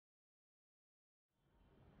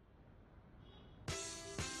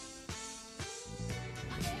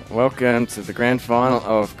Welcome to the grand final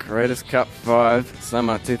of Creators Cup 5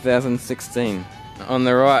 Summer 2016. On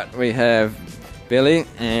the right we have Billy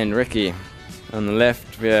and Ricky. On the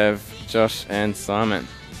left we have Josh and Simon.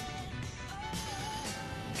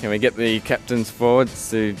 Can we get the captains forward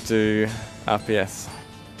to do RPS?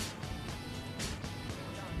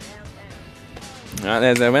 Alright,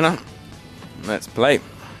 there's our winner. Let's play.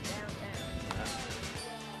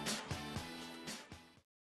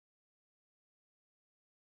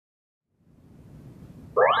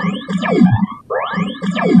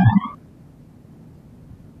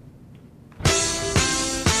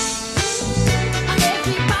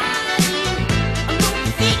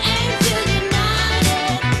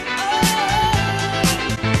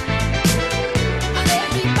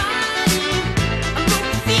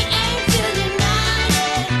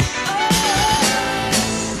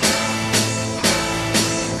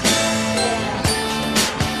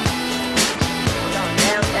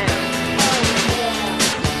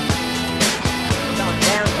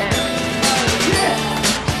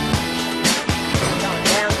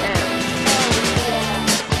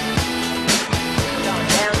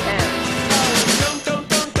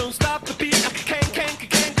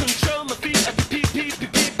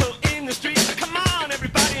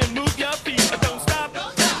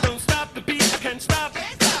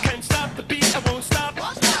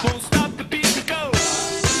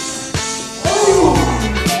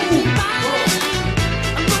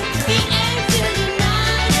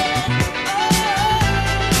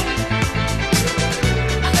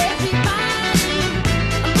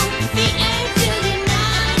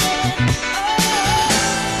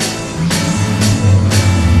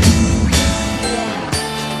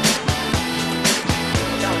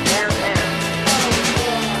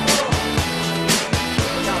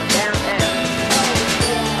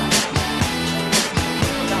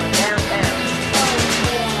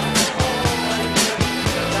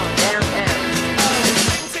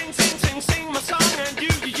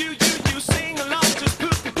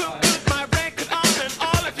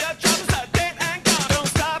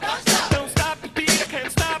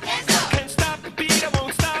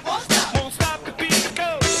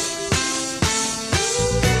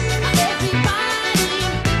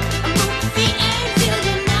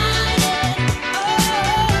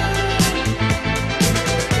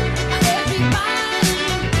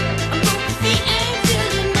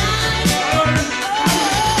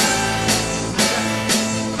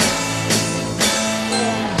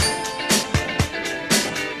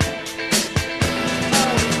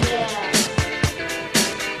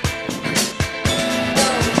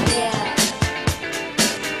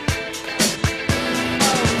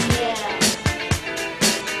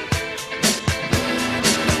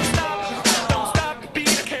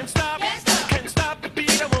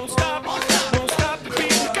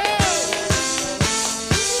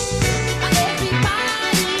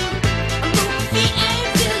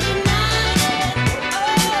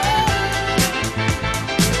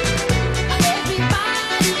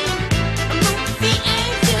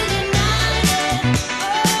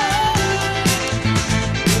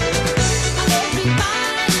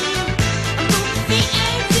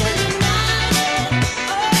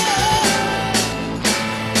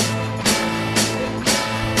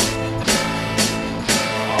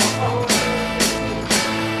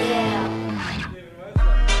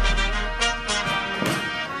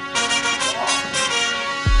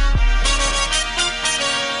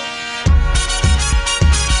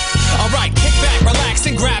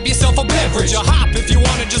 Or hop if you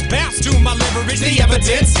wanna just bounce to my leverage. The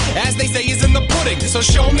evidence, as they say, is in the pudding. So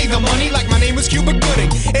show me the money like my name was Cuba Gooding.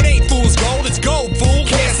 It ain't fool's gold, it's gold, fool.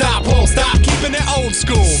 Can't stop, won't stop, keeping it old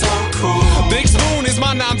school. So cool. Big Spoon is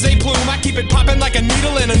my namesake plume. I keep it popping like a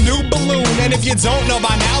needle in a new balloon. And if you don't know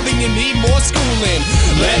by now, then you need more schooling.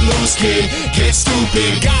 Let loose, kid, get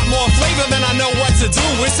stupid. Got more flavor than I know what to do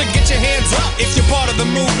with. So get your hands up if you're part of the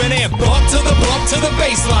movement. And bump to the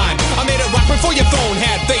baseline. I made it rock before your phone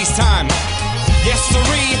had FaceTime. Yes,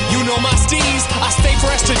 sirree, you know my steez. I stay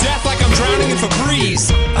fresh to death like I'm drowning in Febreze.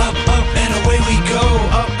 Up, up, and away we go.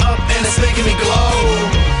 Up, up, and it's making me glow.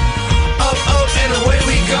 Up, up, and away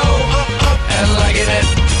we go. Up, up, and liking it.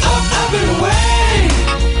 Up, up, and away.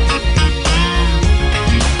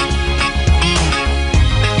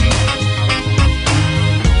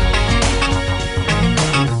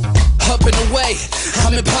 Up and way,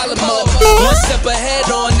 I'm in Palomar. One step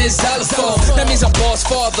ahead on this xylophone. That means I'm boss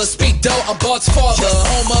father. Speak though, I'm boss father.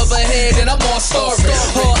 Home of a head and I'm all story.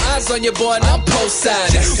 All eyes on your boy and I'm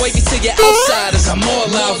post-side. Wavy to your outsiders, I'm more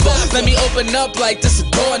lava. Let me open up like this a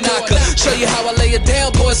door knocker. Show you how I lay it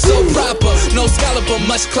down, boy, so proper. No scholar but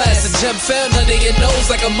much class. A gem found under your nose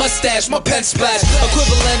like a mustache. My pen splash,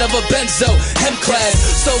 equivalent of a benzo, hem class.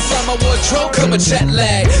 So fly my wardrobe, come a jet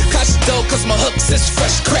lag. Cautious though, cause my hooks is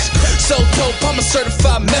fresh crack. So dope, I'm a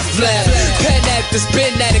certified meth lab. Pen actors,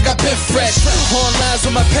 been at it, I've been fresh. On lines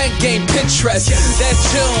with my pen game, Pinterest. That's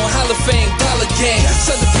June, Hall of Fame, dollar game.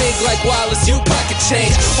 Something big like Wallace, you pocket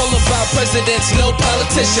change. All about presidents, no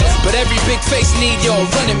politician. But every big face need your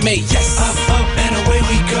running mate. Yes. Up, up, and away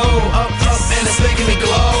we go. Up, up, and it's making me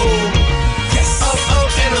glow. Yes. Up,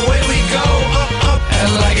 up, and away we go. Up, up, and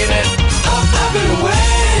liking it. Up, up, and away.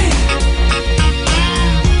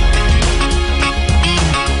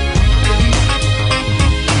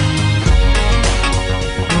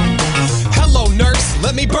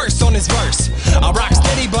 Let me burst on this verse. I rock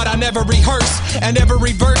steady, but I never rehearse. And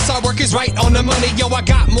every verse I work is right on the money. Yo, I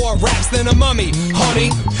got more raps than a mummy,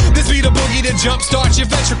 honey. This be the boogie to jumpstart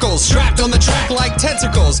your ventricles. Strapped on the track like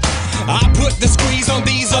tentacles. I put the squeeze on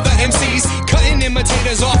these other MCs, cutting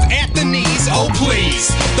imitators off at the knees. Oh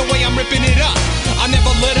please, the way I'm ripping it up, I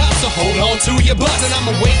never let up. So hold on to your buzz and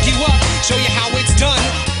I'ma wake you up, show you how it's done.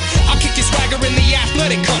 I'll kick your swagger in the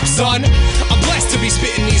athletic cup, son. I'm blessed to be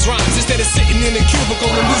spitting these rhymes instead of sitting in a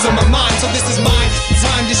cubicle and losing my mind. So this is my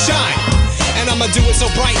time to shine, and I'ma do it so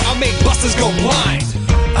bright I'll make busters go blind.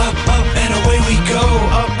 Up, up, and away we go.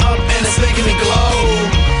 Up, up, and it's making me glow.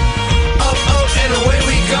 Up, up, and away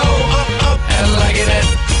we go. Up, up, and liking it.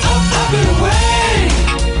 Up, up, and away.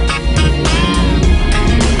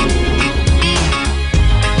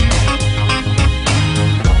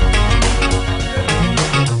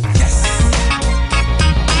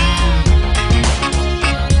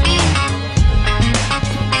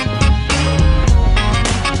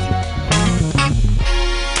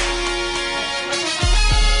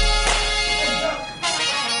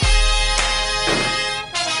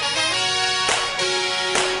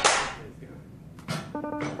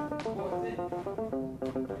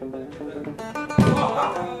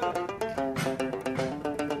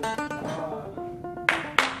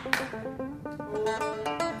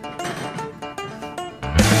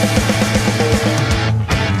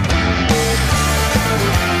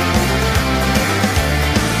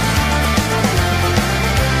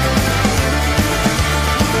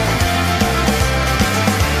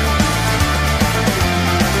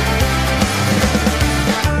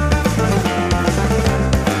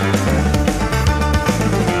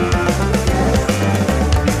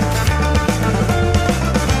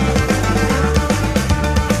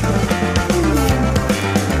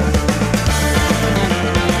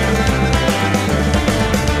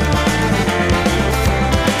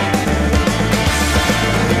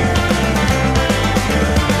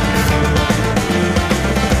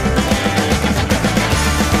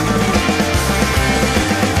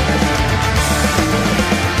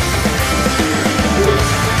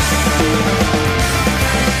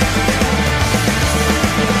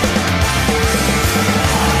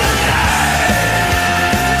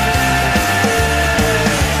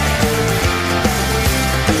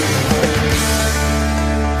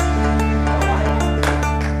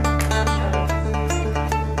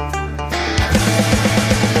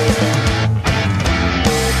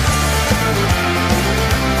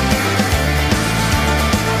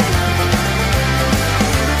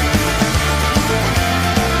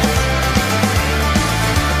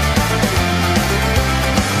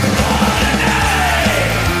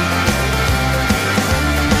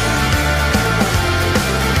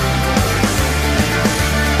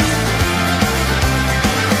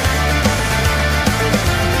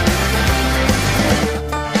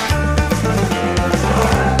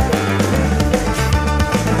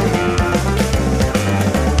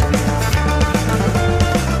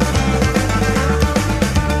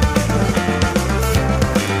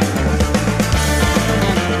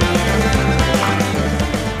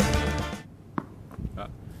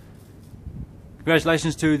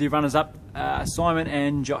 Congratulations to the runners-up, Simon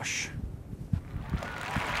and Josh.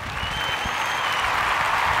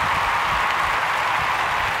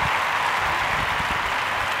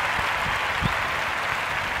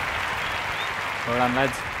 Well done,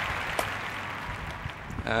 lads.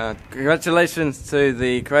 Congratulations to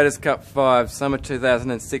the Creators Cup 5 Summer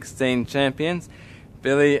 2016 champions,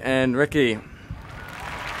 Billy and Ricky. This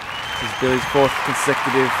is Billy's 4th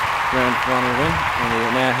consecutive grand final win, and he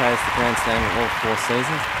now has the Grand Slam of all 4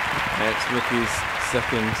 seasons. And it's Ricky's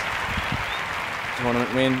 2nd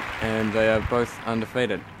tournament win, and they are both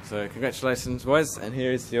undefeated. So congratulations, boys, and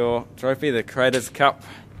here is your trophy, the Creators Cup.